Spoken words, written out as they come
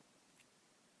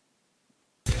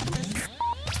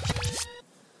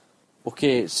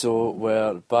Okay, so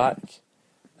we're back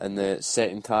in the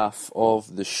second half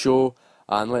of the show,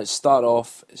 and let's start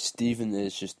off. Stephen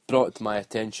has just brought to my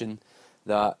attention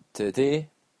that today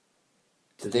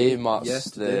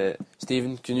marks today.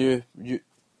 Stephen, can you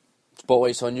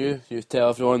spotlight's on you? You tell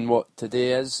everyone what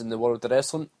today is in the world of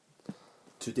wrestling.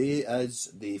 Today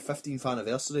is the 15th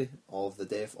anniversary of the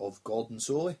death of Gordon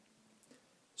Soley.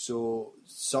 So,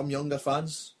 some younger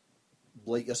fans,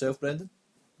 like yourself, Brendan,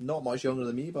 not much younger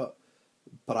than me, but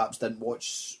perhaps didn't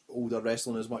watch older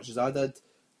wrestling as much as I did.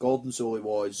 Gordon Soley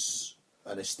was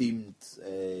an esteemed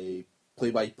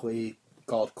play-by-play,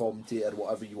 card commentator,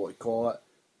 whatever you want to call it,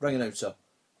 ring announcer.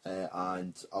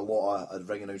 And a lot of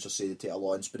ring announcers say they take a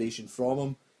lot of inspiration from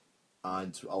him,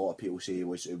 and a lot of people say it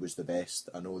was the best.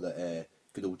 I know that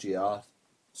good old JR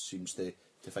seems to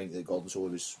think that Gordon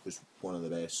Soley was one of the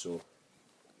best, so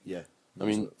yeah. I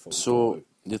mean, so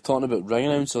you're talking about ring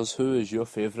announcers. Who is your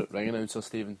favourite ring announcer,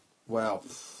 Stephen? Well,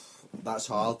 that's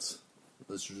hard.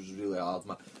 This was really hard.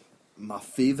 My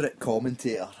favourite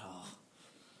commentator,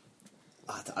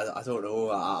 I don't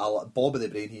know. Bobby the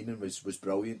Brain Heenan was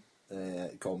brilliant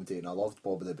commentating. I loved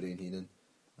Bobby the Brain Heenan.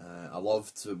 I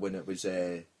loved when it was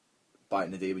back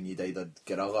in the day when you'd either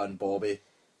Gorilla and Bobby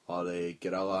or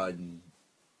Gorilla and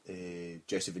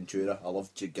Jesse Ventura. I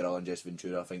loved Gorilla and Jesse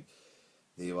Ventura. I think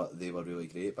they were really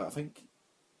great. But I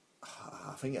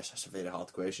think it's just a very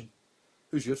hard question.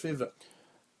 Who's your favourite?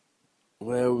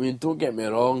 Well, I mean, don't get me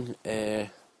wrong. I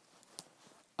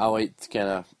liked kind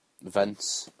of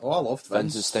Vince. Oh, I loved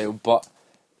Vince's style, but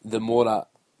the more at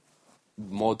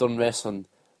modern wrestling,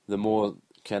 the more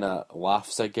kind of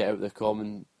laughs I get out of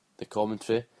the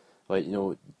commentary. Like, you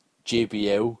know,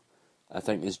 JBL, I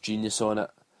think there's genius on it.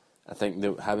 I think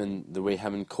the way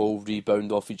him and Cole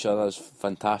rebound off each other is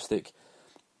fantastic.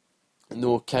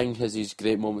 No, King has his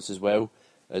great moments as well,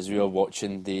 as we were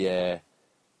watching the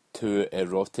Too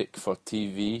Erotic for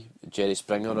TV, Jerry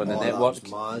Springer on the network.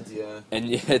 That was mad, yeah. And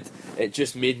yet, it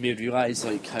just made me realise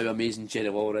like how amazing Jerry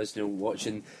Lawler is. You know,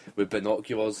 watching with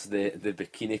binoculars the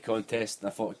bikini contest. And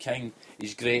I thought King,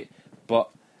 he's great, but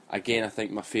again, I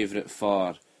think my favourite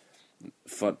for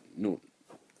no,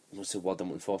 what's the word I'm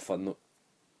looking for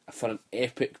for an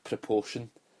epic proportion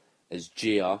is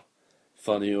JR.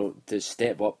 For, you know, to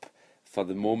step up for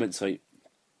the moments like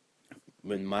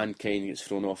when Mankind gets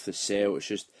thrown off the cell. It's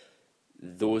just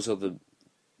those are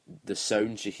the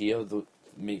sounds you hear that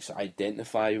makes it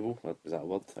identifiable. Is that a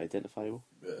word? Identifiable?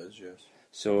 It is, yes.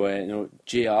 So, you know,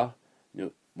 JR, you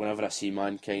know, whenever I see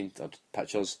Mankind or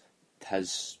pictures, the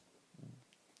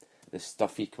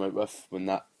stuff he came out with when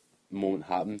that moment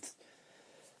happened,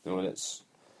 you know, it's...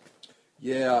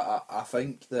 Yeah, I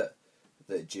think that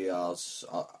JR's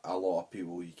a lot of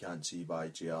people you can't see by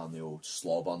JR and the old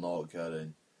slobber knocker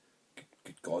and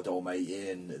good God Almighty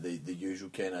and the usual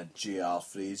kind of JR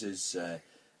phrases. A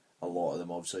lot of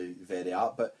them obviously very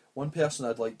apt. But one person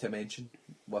I'd like to mention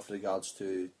with regards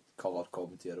to colour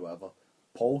commentary or whatever,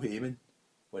 Paul Heyman,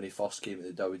 when he first came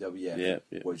to the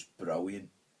WWF, was brilliant.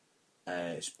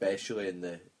 Especially in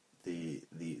the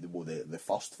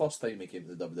first time he came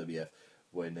to the WWF,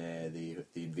 when the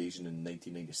invasion in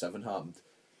 1997 happened,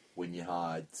 when you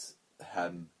had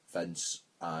him, Vince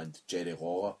and Jerry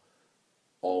Lawler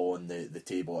all on the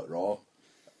table at Raw.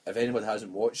 If anyone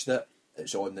hasn't watched it,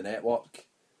 it's on the network.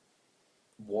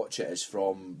 Watch it. It's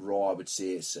from Raw. I would say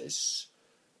it's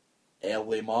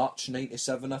early March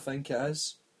 97, I think it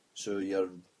is. So you're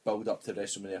build up to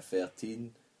WrestleMania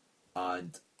 13,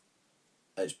 and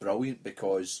it's brilliant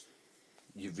because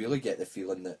you really get the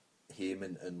feeling that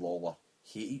Heyman and Lawler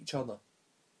hate each other,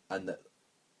 and that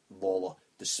Lawler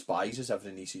despises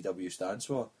everything ECW stands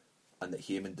for, and that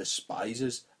Heyman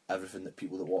despises everything that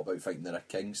people that walk about thinking they're a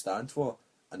king stand for,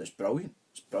 and it's brilliant.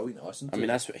 It's brilliant to listen to. I mean,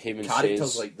 that's what Heyman says.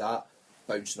 Characters like that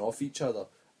bouncing off each other,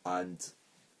 and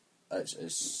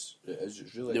it's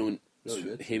really, really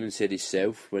good. Heyman said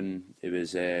himself when he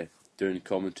was doing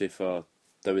commentary for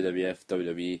WWF,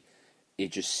 WWE, he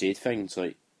just said things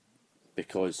like,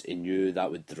 because he knew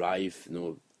that would drive, you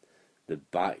know, the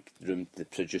back room, the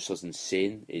producers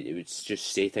insane. He would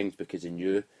just say things because he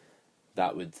knew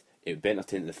that it would be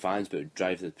entertaining the fans, but it would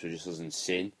drive the producers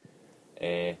insane.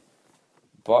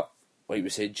 But like we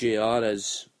said, JR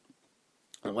is.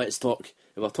 And let's talk.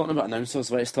 If we're talking about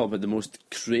announcers, let's talk about the most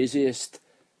craziest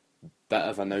bit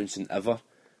of announcing ever.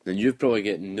 Then you've probably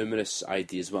got numerous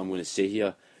ideas what I'm going to say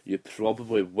here. You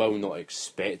probably will not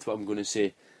expect what I'm going to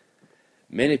say.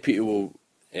 Many people will.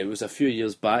 It was a few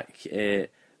years back.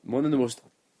 One of the most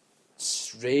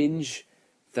strange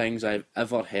things I've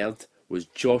ever heard was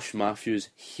Josh Matthews'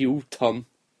 heel turn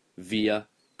via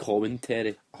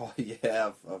commentary. Oh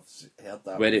yeah, I've heard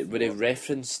that. Where he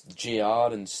referenced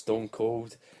JR and Stone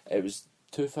Cold. It was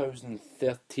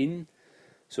 2013,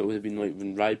 so it would have been like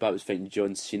when Ryback was fighting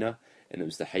John Cena, and it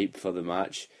was the hype for the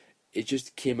match. It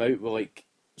just came out with like,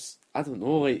 I don't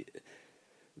know, like,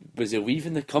 was he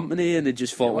leaving the company and it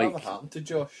just felt Whatever like... happened to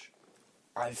Josh?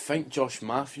 I think Josh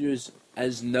Matthews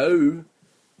is now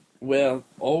where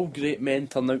all great men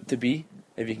turn out to be,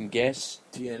 if you can guess.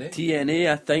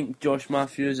 TNA, I think Josh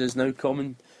Matthews is now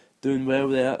doing well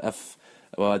there.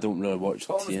 I don't really watch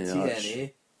TNA.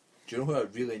 TNA. Do you know who I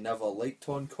really never liked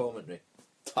on commentary?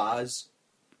 Taz.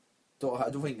 I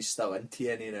don't think he's still in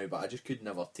TNA now, but I just could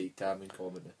never take him in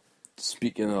commentary.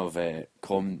 Speaking of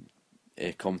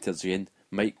commentators again,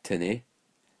 Mike Tenay.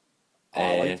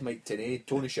 I liked Mike Tenay,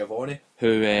 Tony Schiavone.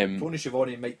 Tony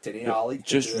Schiavone and Mike Tenay, I liked.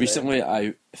 Just recently,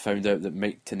 I found out that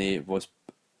Mike Tenay was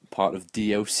part of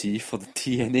DLC for the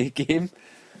TNA game.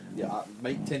 Yeah,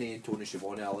 Mike Tenay and Tony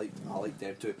Schiavone, I like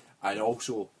them too. And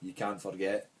also, you can't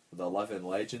forget the living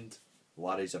legend,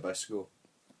 Larry Zbyszko.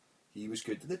 He was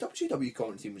good. The WCW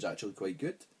commentary team was actually quite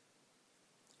good.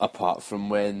 Apart from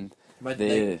when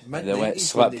they let Mid-90s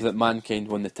slip that Mankind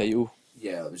won the title.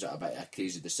 Yeah, it was a bit of a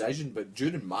crazy decision, but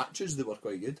during matches they were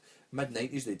quite good.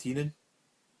 Mid-90s they had Heenan.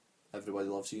 Everybody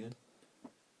loves Heenan.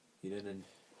 Heenan and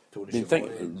Tony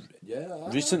Schiavone.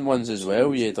 Recent ones as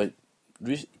well, yeah, like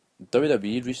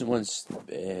WWE recent ones,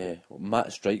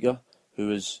 Matt Striker, who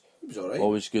was alright.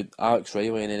 Always good. Alex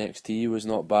Riley in NXT was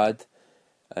not bad.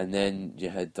 And then you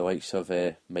had the likes of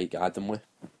Mike Adamle.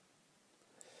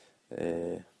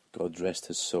 God rest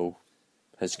his soul.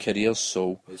 His career's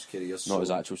soul. Not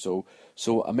his actual soul.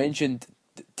 So I mentioned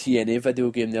TNA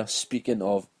video game there. Speaking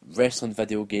of wrestling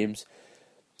video games,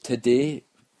 today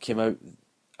came out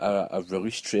a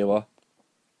release trailer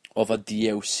of a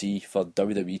DLC for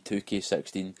WWE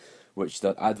 2K16, which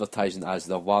they're advertising as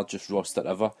the largest roster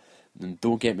ever. And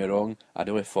don't get me wrong, I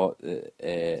really thought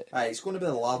it's going to be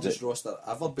the largest roster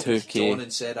ever because 2K, John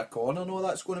and Sarah Connor know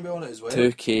that's going to be on it as well.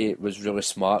 2K was really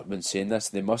smart when saying this.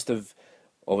 They must have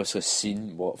obviously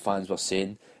seen what fans were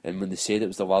saying, and when they said it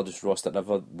was the largest roster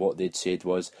ever, what they'd said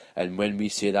was, and when we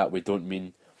say that, we don't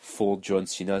mean 4 John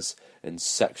Cenas and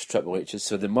 6 Triple H's.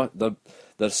 So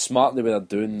they're smart the way they're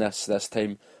doing this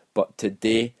time. But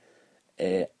today,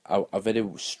 a very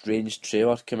strange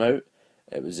trailer came out.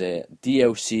 It was a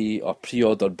DLC or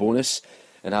pre-order bonus,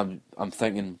 and I'm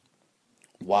thinking,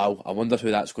 wow, I wonder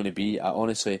who that's going to be. I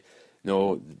honestly,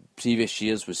 previous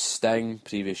years was Sting,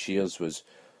 previous years was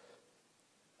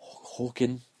Hulk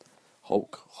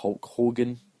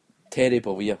Hogan, Terry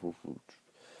Bollea.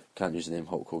 Can't use the name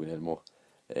Hulk Hogan anymore.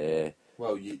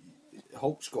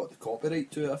 Hulk's got the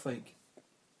copyright to it, I think.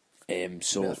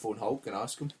 So better phone Hulk and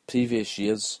ask him. Previous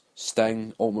years,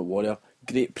 Sting, Ultimate Warrior,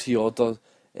 great pre-order.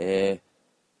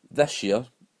 This year,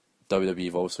 WWE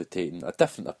have obviously taken a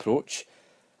different approach,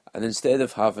 and instead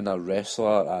of having a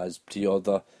wrestler as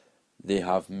pre-order, they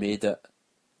have made it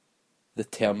the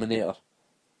Terminator.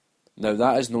 Now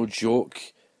that is no joke.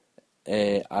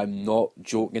 I'm not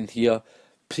joking here.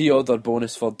 Pre-order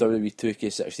bonus for WWE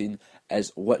 2K16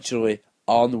 is literally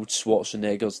Arnold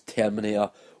Schwarzenegger's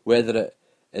Terminator, whether it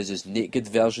is his naked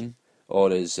version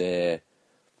or his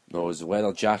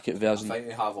leather jacket version. I think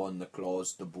they have on the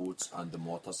claws, the boots and the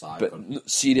motorcycle. But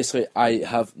seriously, I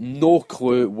have no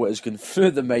clue what is going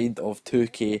through the mind of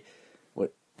 2K.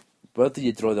 Where do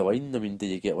you draw the line? I mean, do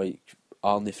you get like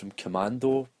Arnie from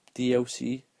Commando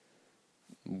DLC?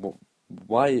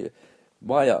 Why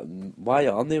Arnie?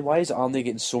 Why is Arnie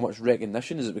getting so much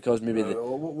recognition? Is it because maybe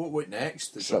what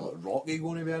next? Is Rocky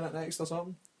going to be in it next or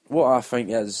something? What I think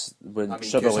is when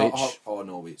Triple H... Oh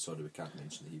no, wait, sorry, we can't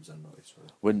mention that he was in Rocky, sorry.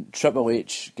 When Triple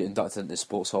H get inducted into the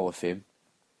Sports Hall of Fame,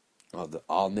 or the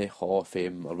Arnie Hall of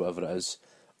Fame, or whatever it is,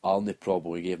 Arnie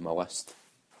probably gave him a list.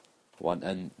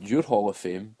 In your Hall of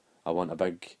Fame, I want a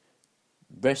big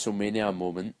WrestleMania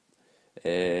moment,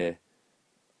 and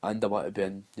I want to be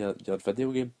in your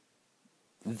video game.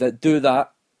 Do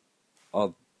that,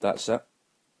 or that's it.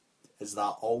 Is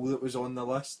that all that was on the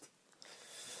list?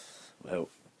 Well,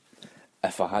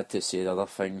 if I had to say the other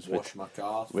things... Wash my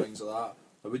car, things like that.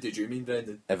 What did you mean,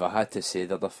 Brendan? If I had to say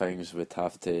the other things, we'd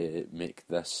have to make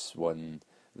this one...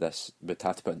 We'd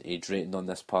have to put an age rating on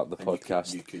this part of the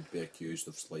podcast. You could be accused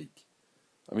of slike.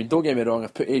 I mean, don't get me wrong,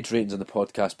 I've put age ratings on the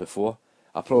podcast before.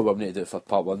 I probably wouldn't need to do it for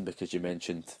part 1 because you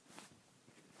mentioned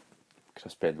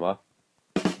Chris Benoit.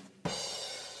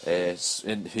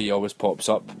 And he always pops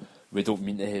up. We don't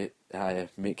mean to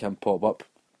make him pop up.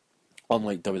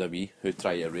 Unlike WWE, who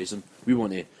try to erase him, we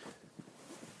want to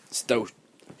still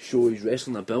show his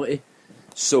wrestling ability.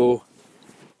 So,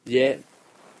 yeah,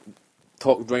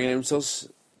 Talk Ring announcers,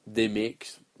 they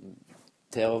make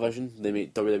television. They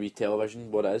make WWE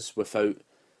television what it is without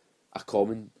a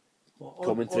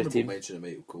commentary team. Mention of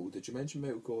Michael Cole. Did you mention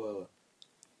Michael Cole earlier?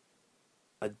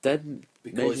 I didn't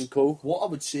Because mention Cole. what I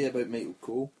would say about Michael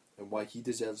Cole and why he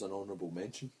deserves an honourable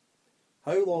mention.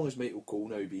 How long has Michael Cole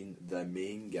now been the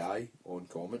main guy on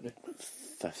commentary?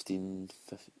 15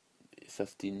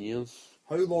 years.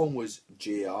 How long was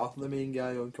JR the main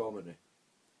guy on commentary?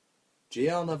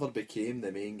 JR never became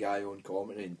the main guy on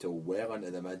commentary until well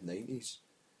into the mid-90s.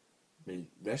 I mean,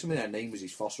 WrestleMania 9 was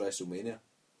his first WrestleMania.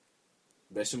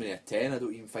 WrestleMania 10, I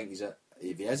don't even think he's...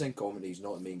 If he is in commentary, he's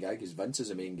not the main guy, because Vince is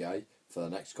the main guy for the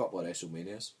next couple of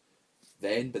WrestleManias.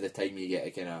 Then, by the time you get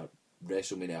to kind of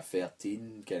WrestleMania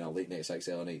 13, kind of late 96,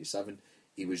 early 97,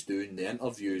 he was doing the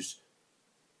interviews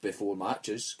before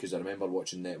matches, because I remember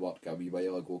watching Network a wee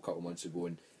while ago, a couple of months ago,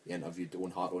 and he interviewed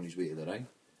Owen Hart on his way to the ring.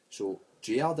 So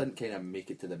JR didn't kind of make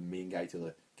it to the main guy till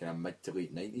the kind of mid to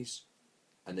late 90s,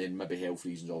 and then maybe health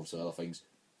reasons, obviously other things.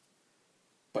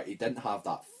 But he didn't have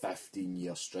that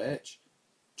 15-year stretch.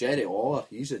 Jerry Lawler,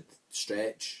 he's a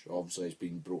stretch, obviously it's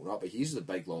been broken up, but he's the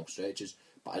big long stretches.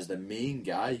 But as the main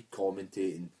guy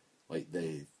commentating, like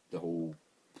the whole,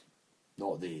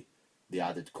 not the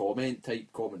added comment type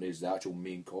commentary, is the actual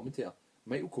main commentator,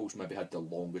 Michael Cole's maybe had the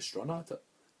longest run at it.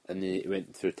 And he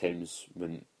went through times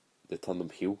when they turned him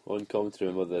heel on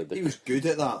commentary. Remember he was good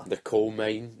at that. The coal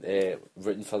mine,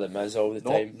 rooting for the Miz all the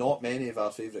time. Not many of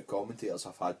our favourite commentators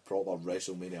have had proper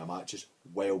WrestleMania matches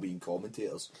while being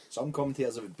commentators. Some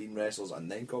commentators have been wrestlers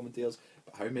and then commentators,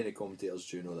 but how many commentators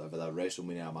do you know that have had a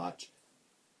WrestleMania match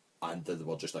and they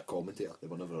were just a commentator? They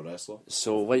were never a wrestler.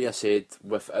 So, like I said,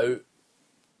 without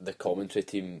the commentary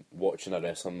team, watching a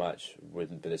wrestling match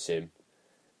wouldn't be the same.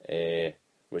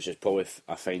 Which is probably,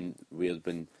 I find weird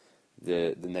when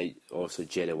the night, obviously,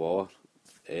 Jerry Lawler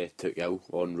took ill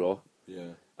on Raw. Yeah.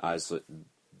 As like,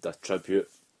 the tribute.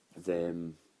 There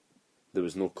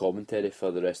was no commentary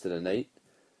for the rest of the night.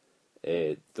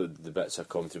 The bits of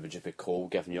commentary would just be Cole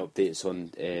giving you updates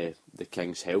on the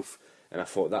King's health, and I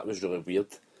thought that was really weird.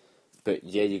 But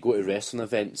yeah, you go to wrestling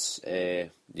events,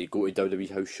 you go to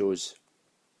WWE house shows,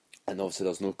 and obviously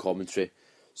there's no commentary,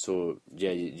 so yeah,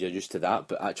 you're used to that.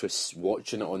 But actually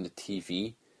watching it on the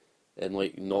TV and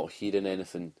like not hearing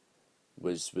anything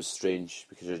was strange,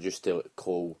 because you're used to like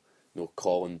Cole,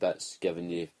 calling bits, giving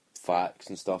you facts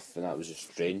and stuff, and that was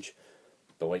just strange.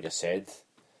 But like I said,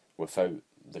 without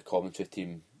the commentary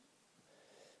team,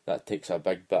 that takes a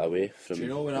big bit away from. Do you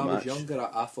know when I was younger,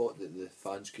 I thought that the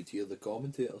fans could hear the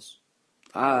commentators.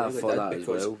 I thought that as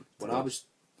well. When I was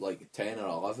like 10 or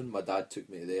 11, my dad took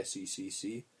me to the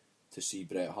SECC to see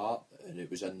Bret Hart, and it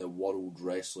was in the World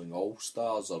Wrestling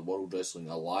All-Stars or World Wrestling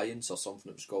Alliance or something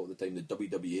it was called at the time, the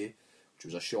WWA, which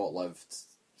was a short-lived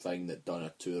thing that done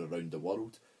a tour around the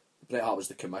world. Bret Hart was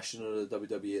the commissioner of the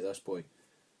WWE at this point,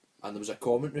 and there was a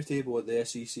commentary table at the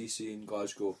SECC in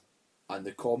Glasgow, and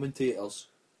the commentators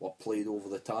were played over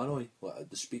the tannoy, like at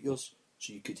the speakers,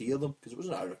 so you could hear them, because it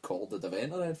wasn't a recorded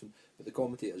event or anything, but the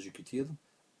commentators, you could hear them.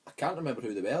 I can't remember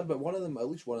who they were, but at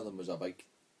least one of them was a big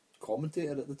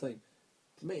commentator at the time.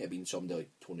 It might have been somebody like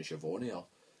Tony Schiavone or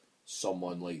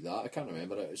someone like that. I can't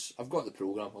remember it. I've got the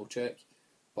programme, I'll check.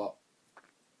 But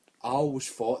I always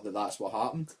thought that that's what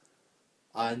happened.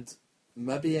 And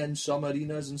maybe in some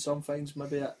arenas and some things,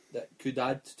 maybe that could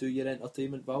add to your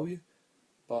entertainment value.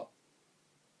 But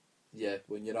yeah,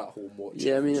 when you're at home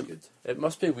watching, it's good. It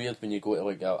must be weird when you go to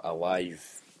like a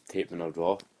live taping of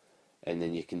Raw, and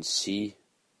then you can see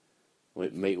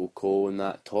like Michael Cole and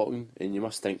that talking, and you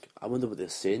must think, I wonder what they're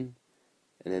saying,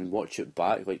 and then watch it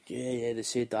back, like, yeah, they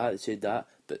said that,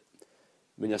 but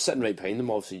when you're sitting right behind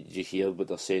them, obviously you hear what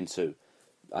they're saying, so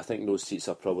I think those seats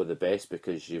are probably the best,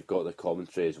 because you've got the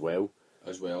commentary as well.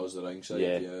 As well as the ringside,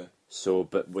 yeah. So,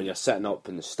 but when you're sitting up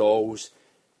in the stalls,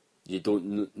 you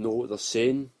don't know what they're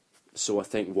saying, so I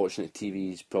think watching it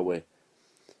TV is probably,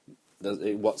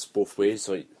 it works both ways,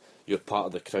 like, you're part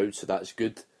of the crowd, so that's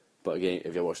good. But again,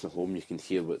 if you're watching at home, you can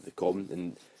hear what the comment,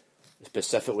 and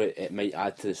specifically, it might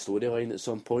add to the storyline at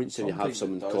some points if you have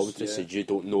some commentary, so you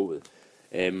don't know.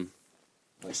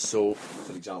 So,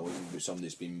 for example, you've got somebody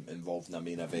that's been involved in a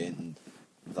main event and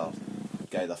the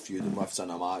guy they're feuding with's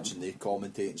in a match and they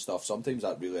commentate and stuff. Sometimes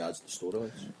that really adds to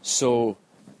storylines. So,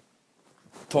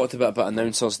 talked a bit about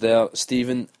announcers there,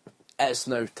 Stephen. It's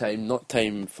now time, not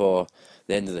time for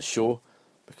the end of the show,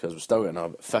 because we're still got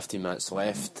about 15 minutes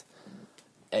left.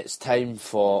 It's time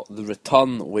for the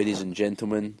return, ladies and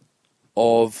gentlemen,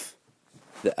 of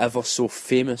the ever so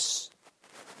famous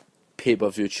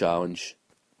pay-per-view challenge.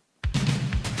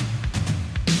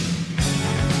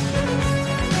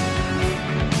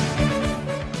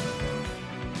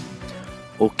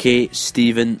 Okay,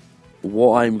 Stephen,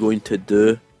 what I'm going to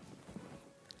do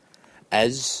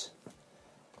is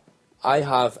I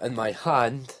have in my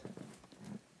hand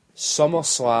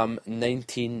SummerSlam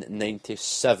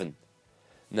 1997.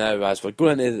 Now, as we're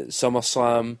going into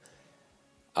SummerSlam,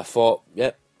 I thought,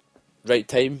 yep, right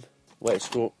time, let's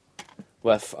go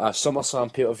with a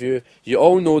SummerSlam pay-per-view. You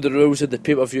all know the rules of the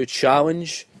pay-per-view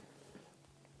challenge.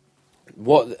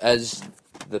 What is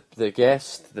the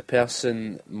guest, the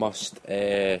person must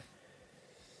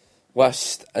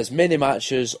list as many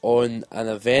matches on an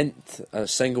event, a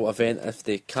single event, if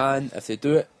they can. If they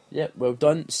do it, yep, well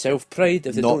done. Self-pride.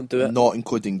 If they don't do it, not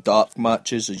including dark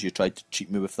matches, as you tried to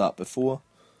cheat me with that before.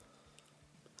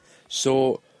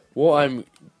 So what I'm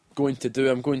going to do,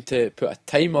 I'm going to put a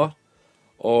timer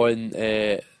on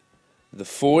the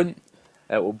phone.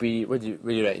 It will be, what are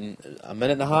you writing? A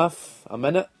minute and a half? A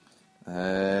minute?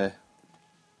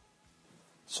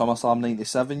 SummerSlam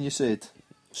 97, you said?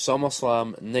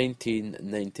 SummerSlam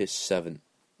 1997.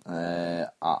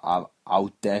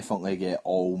 I'll definitely get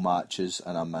all matches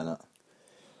in a minute.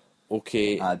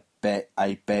 Okay. I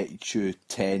bet you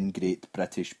 10 great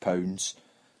British pounds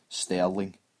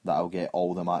sterling that I'll get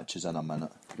all the matches in a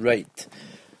minute. Right.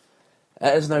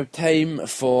 It is now time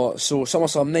for... So,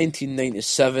 SummerSlam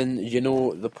 1997, you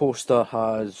know, the poster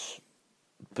has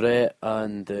Brett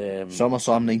and...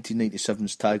 SummerSlam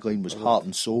 1997's tagline was Heart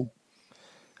and Soul.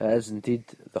 It is indeed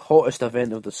the hottest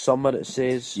event of the summer, it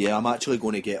says. Yeah, I'm actually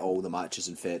going to get all the matches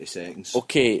in 30 seconds.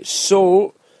 Okay,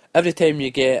 so every time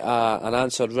you get an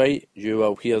answer right, you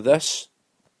will hear this.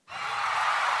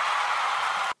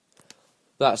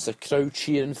 That's the crowd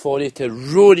cheering for you to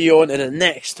roar you on to the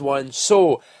next one.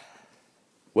 So,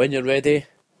 when you're ready,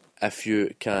 if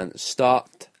you can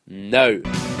start now. The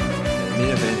main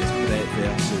event is Brett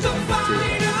versus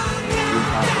Undertaker. Owen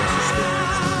Hart versus Stone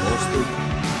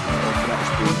Cold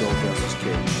British Bulldog versus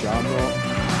Ken Shamrock.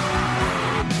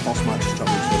 First match is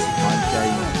Triple H versus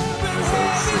Mankind. There's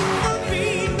also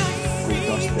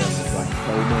Goldust versus Ron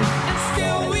Coleman.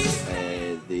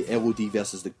 The LOD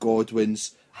versus the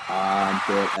Godwins. And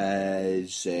there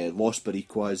is Los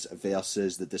Boricuas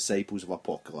versus the Disciples of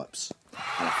Apocalypse.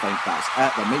 And I think that's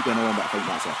it. There might be another one, but I think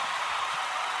that's it.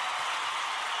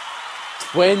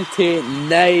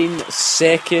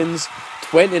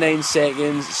 29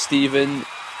 seconds, Stephen.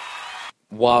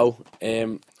 Wow.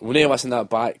 We'll need to listen to that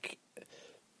back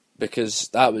because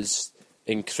that was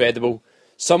incredible.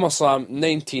 SummerSlam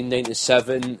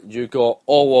 1997, you got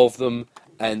all of them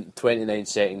in 29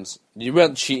 seconds. You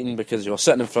weren't cheating because you were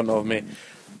sitting in front of me.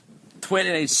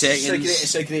 29 seconds.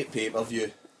 It's a great pay-per-view.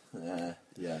 The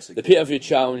pay-per-view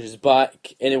challenge is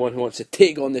back. Anyone who wants to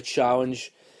take on the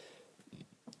challenge,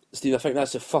 Steve, I think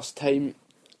that's the first time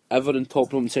ever in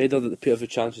Top Rope Insider that the pay-per-view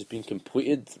challenge has been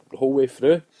completed the whole way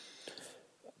through.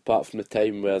 Apart from the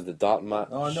time where the dark match...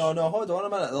 Oh, no, hold on a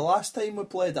minute. The last time we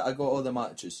played it, I got all the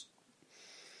matches.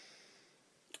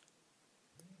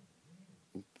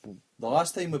 The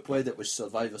last time we played it was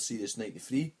Survivor Series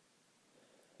 93.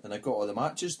 And I got all the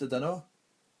matches, did I not?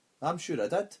 I'm sure I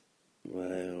did.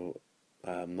 Well,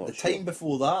 I'm not sure. The time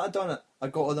before that I done it, I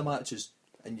got all the matches.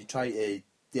 And you try to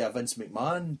do a Vince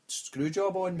McMahon screw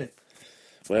job on me.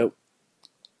 Well,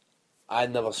 I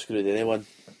never screwed anyone.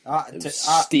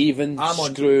 Stephen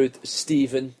screwed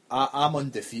Stephen. I'm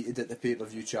undefeated at the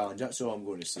pay-per-view challenge, that's all I'm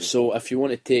going to say. So if you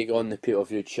want to take on the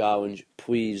pay-per-view challenge,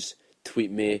 please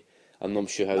tweet me. I'm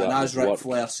not sure how that would work. And as Ric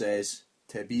Flair says,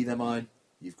 to be the man,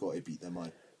 you've got to beat the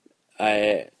man.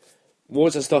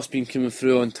 Loads of stuff's been coming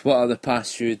through on Twitter the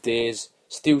past few days.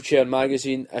 Steel Chair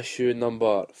Magazine issue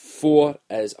number 4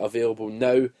 is available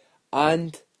now.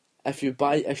 And if you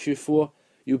buy issue 4,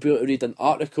 you'll be able to read an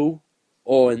article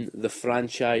on the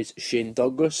franchise Shane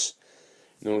Douglas.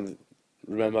 You know,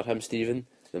 remember him, Stephen?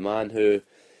 The man who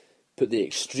put the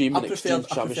Extreme and Extreme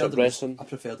Championship Wrestling. I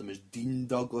preferred him as Dean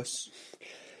Douglas.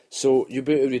 So you'll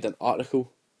be able to read an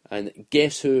article, and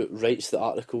guess who writes the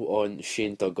article on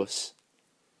Shane Douglas?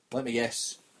 Let me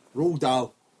guess. Roald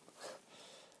Dahl.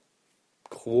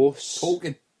 Close.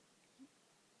 Tolkien.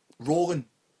 Rowling.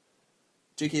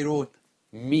 J.K. Rowling.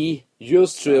 Me,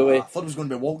 yours truly. I thought it was going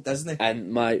to be Walt Disney.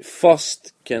 And my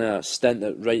first kind of stint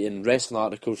at writing wrestling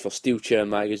articles for Steel Chair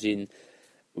Magazine,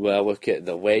 where I look at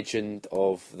the legend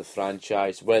of the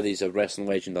franchise, whether he's a wrestling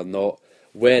legend or not,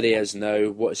 where he is now,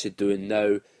 what's he doing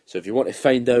now. So if you want to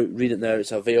find out, read it now.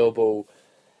 It's available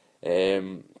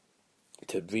to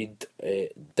read.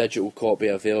 Digital copy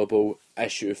available.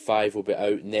 Issue 5 will be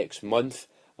out next month.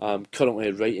 I'm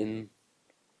currently writing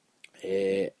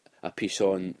a piece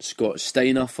on Scott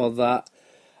Steiner for that.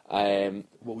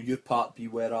 Will your part be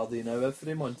Where Are They Now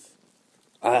every month?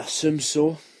 I assume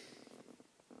so.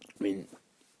 I mean,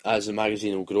 as the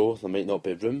magazine will grow, there might not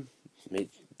be room,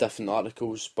 make different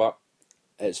articles, but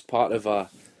it's part of a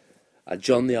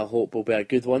journey I hope will be a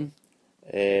good one.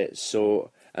 And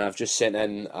I've just sent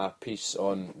in a piece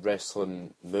on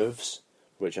wrestling moves,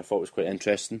 which I thought was quite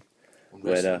interesting.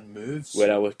 Wrestling moves?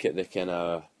 Where I look at the kind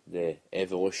of the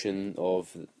evolution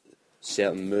of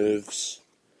certain moves.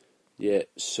 Yeah,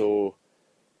 so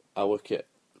I look at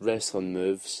wrestling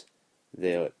moves.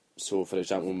 So, for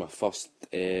example, my first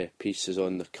piece is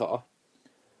on the cutter.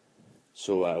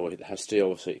 So I look at the history.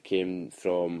 Obviously, it came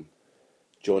from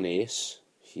Johnny Ace.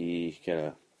 He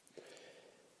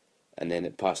and then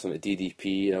it passed on to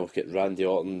DDP. And I look at Randy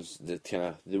Orton's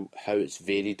how it's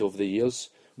varied over the years,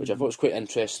 which I thought was quite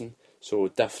interesting. So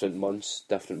different months,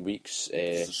 different weeks.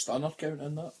 Is the stunner count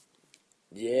in that?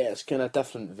 Yeah, it's kind of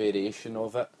different variation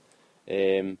of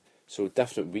it. So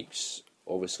different weeks,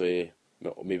 obviously,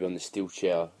 maybe on the Steel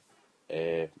Chair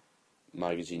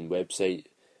magazine website,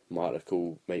 my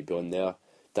article might be on there.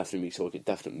 Different weeks I look at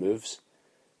different moves.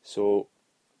 So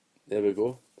there we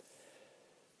go.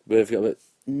 We've got about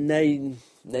 9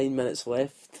 minutes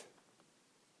left.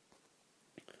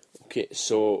 Okay,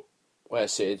 so like I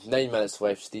said, 9 minutes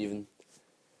left, Stephen.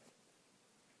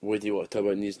 What do you want to talk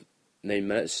about in these 9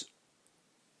 minutes?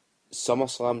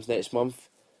 SummerSlam's next month.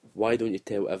 Why don't you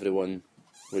tell everyone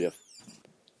what your...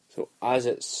 So, as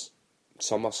it's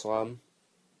SummerSlam,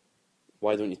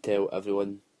 why don't you tell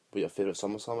everyone what your favourite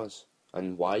SummerSlam is?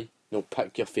 And why? No,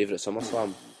 pick your favourite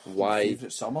SummerSlam. Why?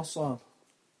 Favourite SummerSlam?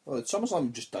 Well, the SummerSlam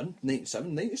we've just done,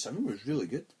 97. 97 was really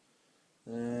good.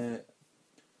 Favourite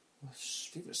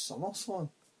SummerSlam?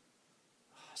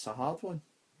 It's a hard one.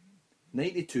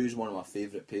 92 is one of my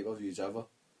favourite pay-per-views ever.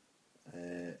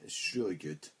 It's really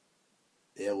good.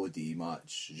 The LOD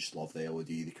match, I just love the LOD.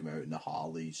 They come out in the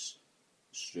Harleys.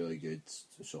 It's really good.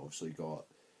 It's obviously got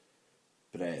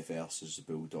Brett versus the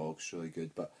Bulldogs, really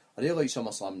good. But I really like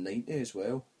SummerSlam 90 as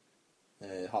well.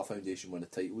 Hart Foundation won the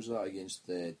titles that against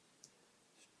the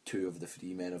 2 of the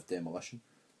 3 men of Demolition.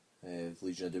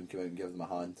 Legion of Doom came out and gave them a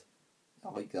hand. I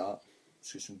like that.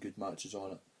 It's got some good matches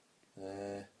on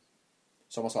it.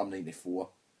 SummerSlam 94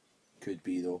 could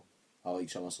be though. I like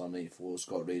SummerSlam 94.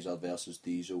 Scott Razor versus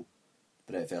Diesel,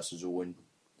 Brett versus Owen,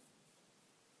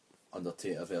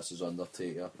 Undertaker versus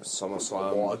Undertaker.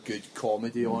 SummerSlam. A lot of good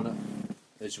comedy on it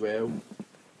as well.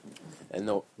 And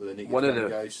no, With the Naked one of Gun the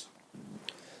guys.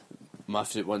 my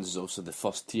favourite ones is also the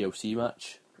first TLC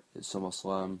match at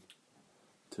SummerSlam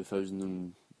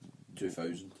 2000.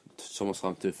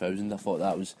 SummerSlam 2000. I thought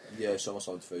that was... Yeah,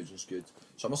 SummerSlam 2000 is good.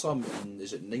 SummerSlam,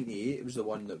 is it 98? It was the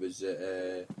one that was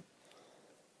at...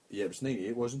 yeah, it was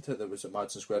 98, wasn't it? That was at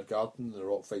Madison Square Garden. The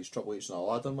Rock fights Triple H in a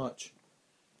ladder match.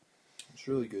 It's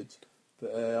really good.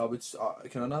 But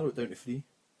can I narrow it down to 3? You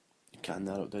can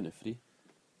narrow it down to 3.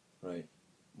 Right.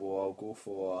 Well, I'll go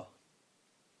for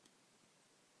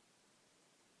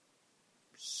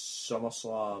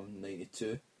SummerSlam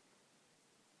 92,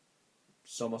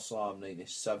 SummerSlam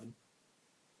 97,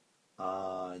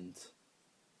 and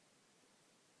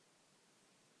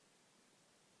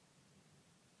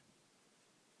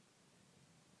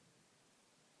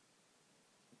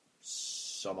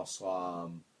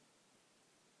SummerSlam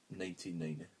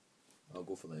 1990. I'll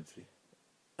go for them 3.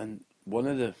 And one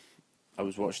of the... I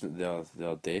was watching it the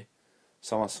other day.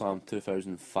 SummerSlam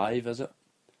 2005, is it?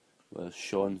 With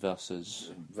Shawn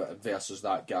versus Versus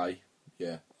that guy,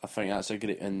 yeah. I think that's a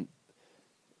great... And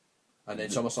then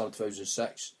SummerSlam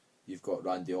 2006, you've got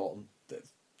Randy Orton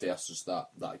versus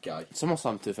that guy.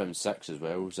 SummerSlam 2006 as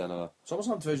well was another...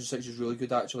 SummerSlam 2006 is really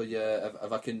good actually, yeah.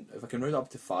 If I can round up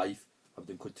to 5, I've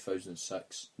done good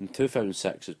 2006. And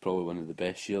 2006 is probably one of the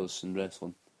best years in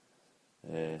wrestling.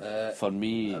 For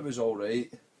me... It was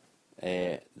alright.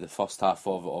 The first half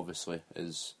of it obviously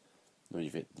is...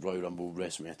 you've got Royal Rumble,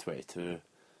 WrestleMania 22,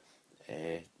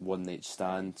 One Night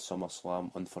Stand,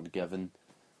 SummerSlam, Unforgiven.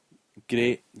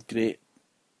 Great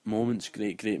moments,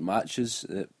 great matches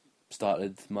that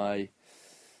started my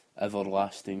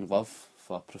everlasting love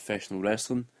for professional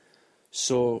wrestling.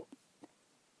 So,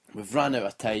 we've run out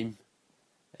of time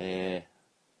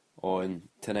on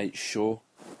tonight's show.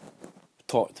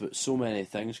 Talked about so many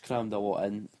things, crammed a lot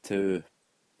into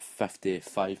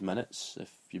 55 minutes,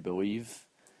 if you believe.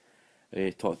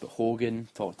 Talked about Hogan,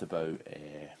 talked about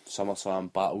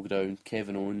SummerSlam, Battleground,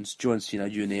 Kevin Owens, John Cena,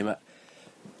 you name it.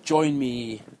 Join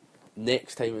me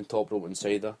next time on Top Rope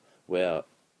Insider, where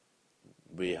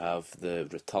we have the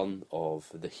return of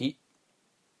The Heat.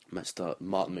 Mr.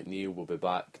 Martin McNeil will be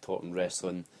back talking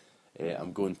wrestling.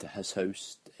 I'm going to his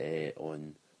house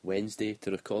on Wednesday to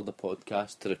record the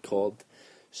podcast,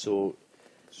 So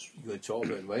you going to talk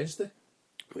about it on Wednesday?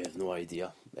 We have no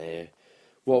idea.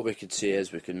 what we could say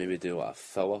is we could maybe do like a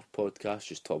filler podcast,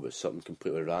 just talk about something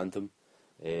completely random.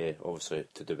 Obviously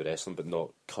to do with wrestling, but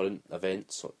not current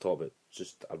events. Talk about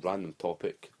just a random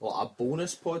topic. Like a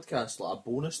bonus podcast, like a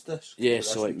bonus disc. Yeah, for this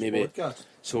so like week's maybe. podcast.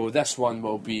 So this one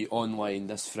will be online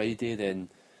this Friday. Then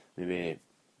maybe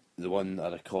the one I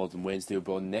record on Wednesday will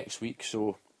be on next week.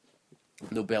 So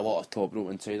there'll be a lot of Top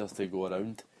Rope Insider to go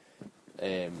around,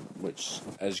 which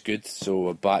is good. So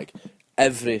we're back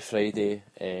every Friday.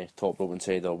 Top Rope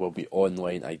Insider will be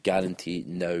online. I guarantee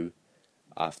now.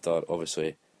 After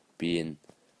obviously being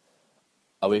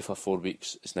away for 4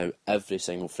 weeks, it's now every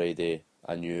single Friday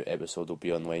a new episode will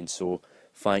be online. So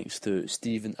thanks to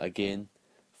Stephen again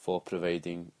for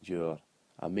providing your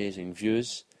amazing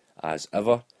views as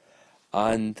ever,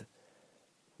 and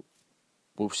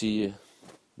we'll see you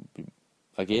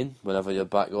again whenever you're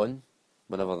back on,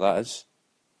 whenever that is,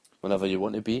 whenever you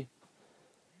want to be.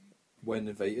 When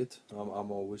invited,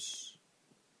 I'm always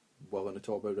willing to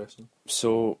talk about wrestling.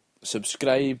 So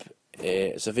subscribe.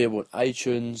 It's available on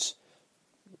iTunes.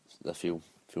 I feel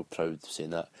proud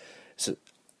saying that. So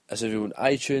it's available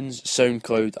on iTunes,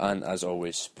 SoundCloud, and as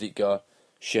always, Spreaker.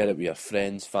 Share it with your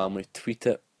friends, family. Tweet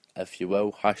it if you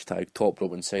will. #Top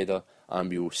Rope Insider, and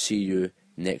we will see you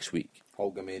next week.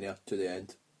 Hulkamania to the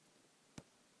end.